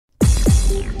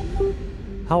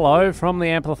Hello from the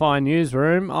Amplify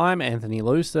Newsroom, I'm Anthony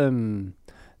Lewsome.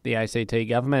 The ACT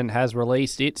government has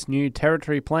released its new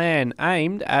territory plan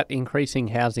aimed at increasing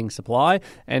housing supply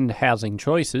and housing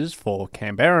choices for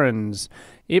Canberrans.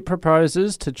 It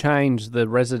proposes to change the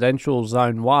residential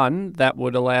Zone 1 that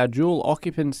would allow dual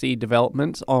occupancy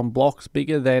developments on blocks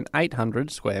bigger than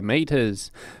 800 square metres.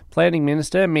 Planning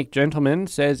Minister Mick Gentleman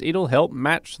says it'll help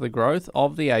match the growth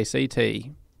of the ACT.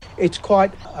 It's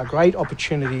quite a great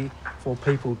opportunity for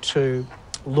people to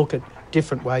look at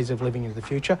different ways of living in the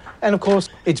future. And of course,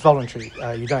 it's voluntary.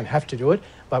 You don't have to do it,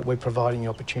 but we're providing the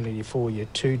opportunity for you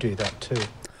to do that too.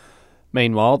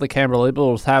 Meanwhile, the Canberra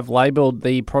Liberals have labelled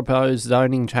the proposed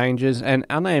zoning changes an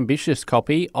unambitious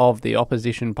copy of the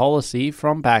opposition policy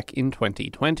from back in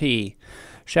 2020.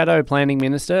 Shadow Planning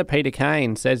Minister Peter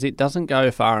Kane says it doesn't go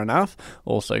far enough,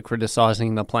 also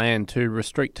criticising the plan to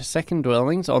restrict second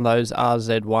dwellings on those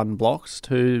RZ1 blocks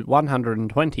to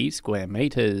 120 square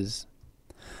metres.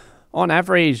 On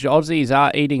average, Aussies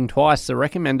are eating twice the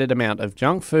recommended amount of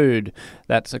junk food.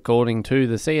 That's according to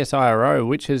the CSIRO,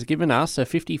 which has given us a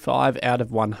 55 out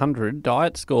of 100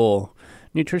 diet score.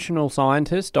 Nutritional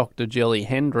scientist Dr. Jilly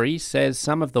Hendry says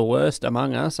some of the worst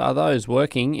among us are those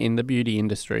working in the beauty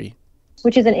industry,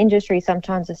 which is an industry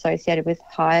sometimes associated with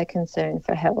higher concern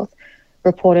for health,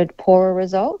 reported poorer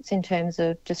results in terms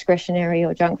of discretionary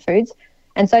or junk foods,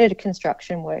 and so did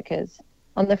construction workers.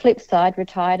 On the flip side,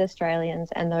 retired Australians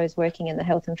and those working in the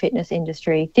health and fitness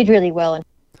industry did really well.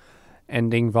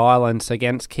 Ending violence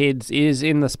against kids is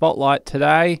in the spotlight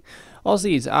today.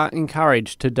 Aussies are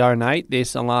encouraged to donate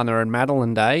this Alana and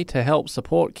Madeline Day to help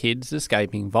support kids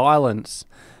escaping violence.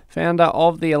 Founder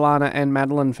of the Alana and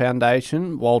Madeline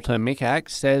Foundation, Walter Micak,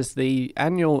 says the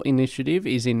annual initiative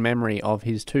is in memory of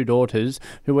his two daughters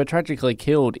who were tragically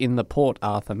killed in the Port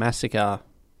Arthur massacre.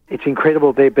 It's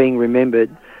incredible they're being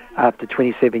remembered after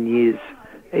 27 years,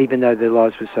 even though their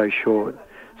lives were so short.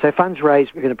 So funds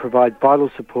raised, we're going to provide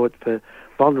vital support for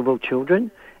vulnerable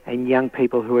children and young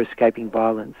people who are escaping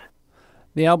violence.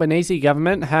 The Albanese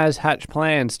government has hatched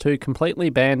plans to completely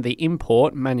ban the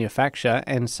import, manufacture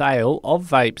and sale of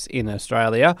vapes in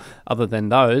Australia, other than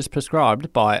those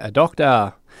prescribed by a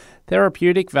doctor.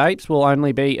 Therapeutic vapes will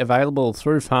only be available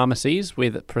through pharmacies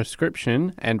with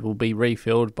prescription and will be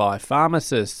refilled by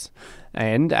pharmacists.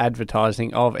 And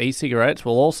advertising of e-cigarettes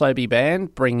will also be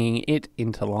banned, bringing it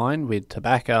into line with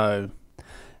tobacco.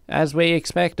 As we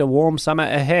expect a warm summer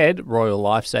ahead, Royal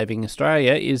Lifesaving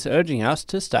Australia is urging us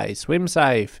to stay swim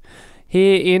safe.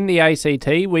 Here in the ACT,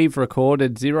 we've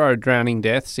recorded 0 drowning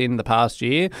deaths in the past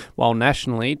year, while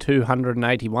nationally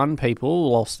 281 people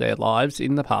lost their lives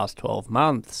in the past 12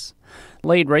 months.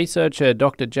 Lead researcher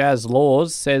Dr. Jazz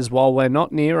Laws says while we're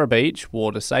not near a beach,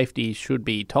 water safety should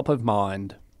be top of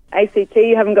mind. ACT,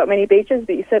 you haven't got many beaches,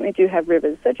 but you certainly do have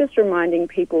rivers. So just reminding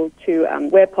people to,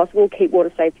 where possible, keep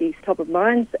water safety top of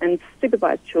mind and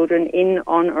supervise children in,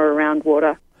 on or around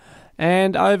water.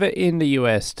 And over in the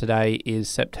US today is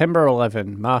September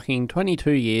 11, marking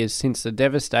 22 years since the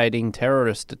devastating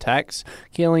terrorist attacks,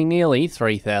 killing nearly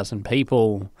 3,000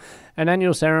 people. An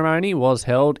annual ceremony was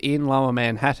held in Lower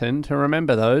Manhattan to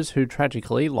remember those who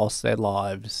tragically lost their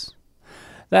lives.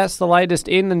 That's the latest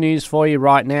in the news for you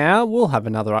right now. We'll have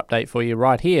another update for you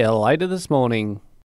right here later this morning.